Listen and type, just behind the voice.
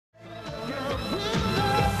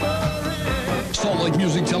Catholic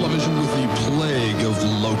music television with the Plague of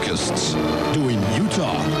Locusts. Doing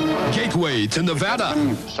Utah, gateway to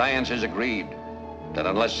Nevada. Science has agreed that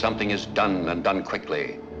unless something is done and done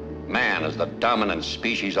quickly, man as the dominant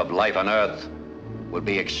species of life on Earth will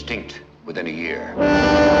be extinct within a year.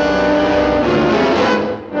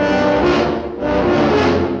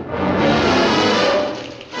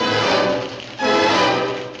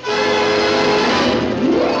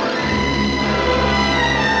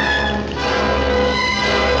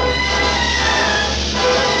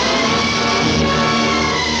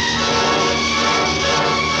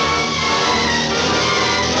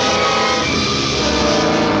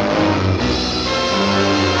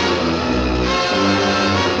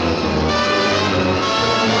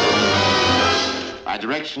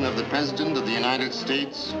 Direction of the President of the United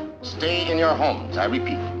States, stay in your homes. I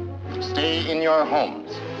repeat, stay in your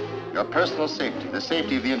homes. Your personal safety, the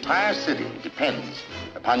safety of the entire city, depends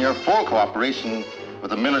upon your full cooperation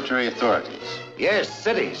with the military authorities. Yes,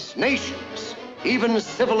 cities, nations, even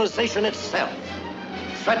civilization itself,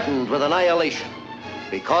 threatened with annihilation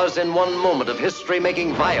because in one moment of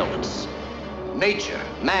history-making violence, nature,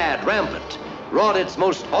 mad, rampant, wrought its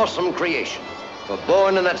most awesome creation. For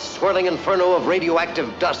born in that swirling inferno of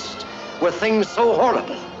radioactive dust were things so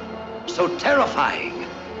horrible, so terrifying,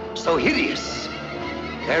 so hideous.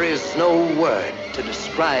 There is no word to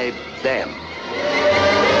describe them.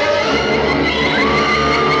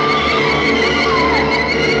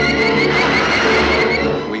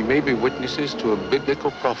 We may be witnesses to a biblical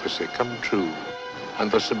prophecy come true, and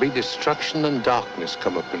there shall be destruction and darkness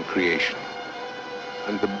come up in creation,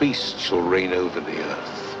 and the beast shall reign over the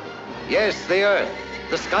earth. Yes, the earth,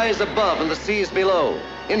 the skies above and the seas below,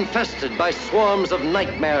 infested by swarms of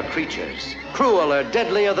nightmare creatures, crueler,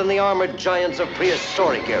 deadlier than the armored giants of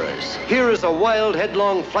prehistoric eras. Here is a wild,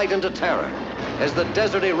 headlong flight into terror as the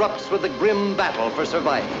desert erupts with the grim battle for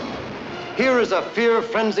survival. Here is a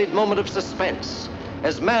fear-frenzied moment of suspense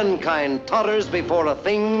as mankind totters before a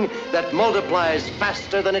thing that multiplies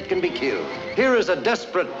faster than it can be killed. Here is a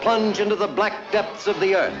desperate plunge into the black depths of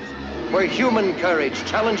the earth, where human courage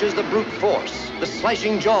challenges the brute force, the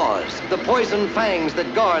slashing jaws, the poison fangs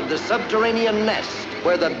that guard the subterranean nest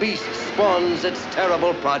where the beast spawns its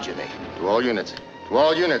terrible progeny. To all units,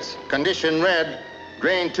 condition red,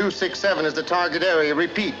 drain 267 is the target area.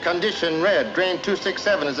 Repeat, condition red, drain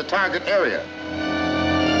 267 is the target area.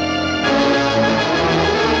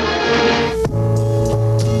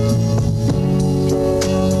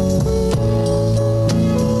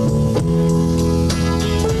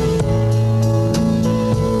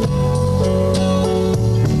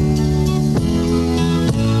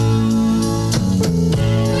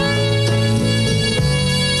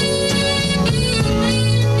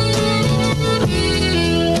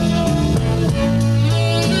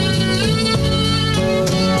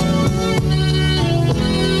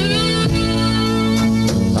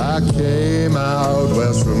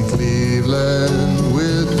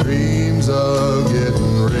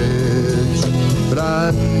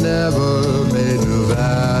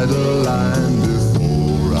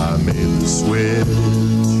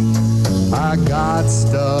 I got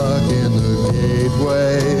stuck in the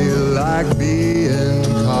gateway like being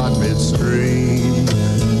caught midstream.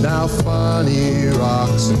 Now funny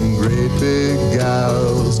rocks and great big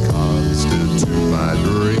gals constitute my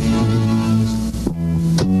dreams.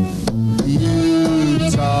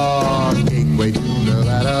 Utah, gateway to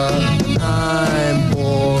Nevada. I'm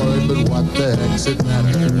bored, but what the heck's it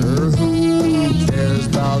matter? Who cares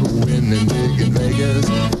about winning big in Vegas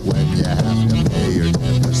when you have to pay your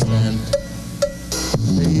 10%?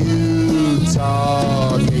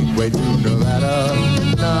 Utah, gateway to Nevada,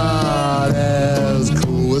 not as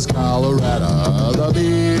cool as Colorado. The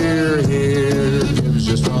beer here gives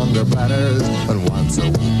you stronger bladders, and once a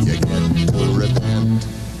week you get to repent.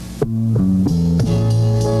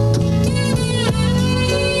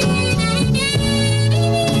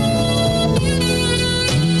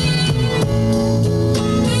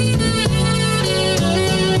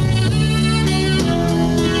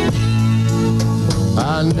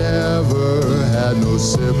 I never had no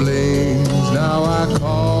siblings, now I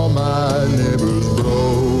call my neighbors bro.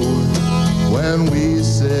 When we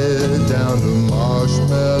sit down to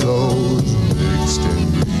marshmallows mixed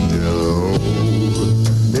in green jello.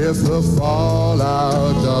 If the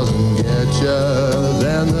fallout doesn't get you,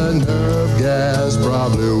 then the nerve gas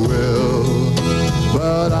probably will.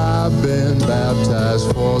 But I've been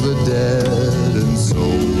baptized for the dead, and so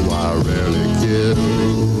I rarely kill.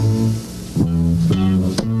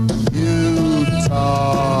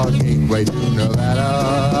 Utah, gateway to Nevada.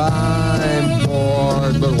 I'm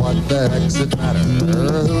bored, but what the heck's it matter?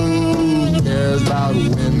 Who cares about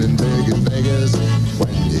winning big in Vegas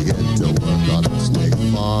when you get to work on the snake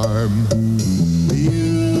farm. The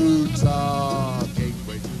Utah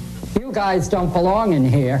Gateway. You guys don't belong in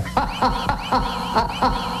here.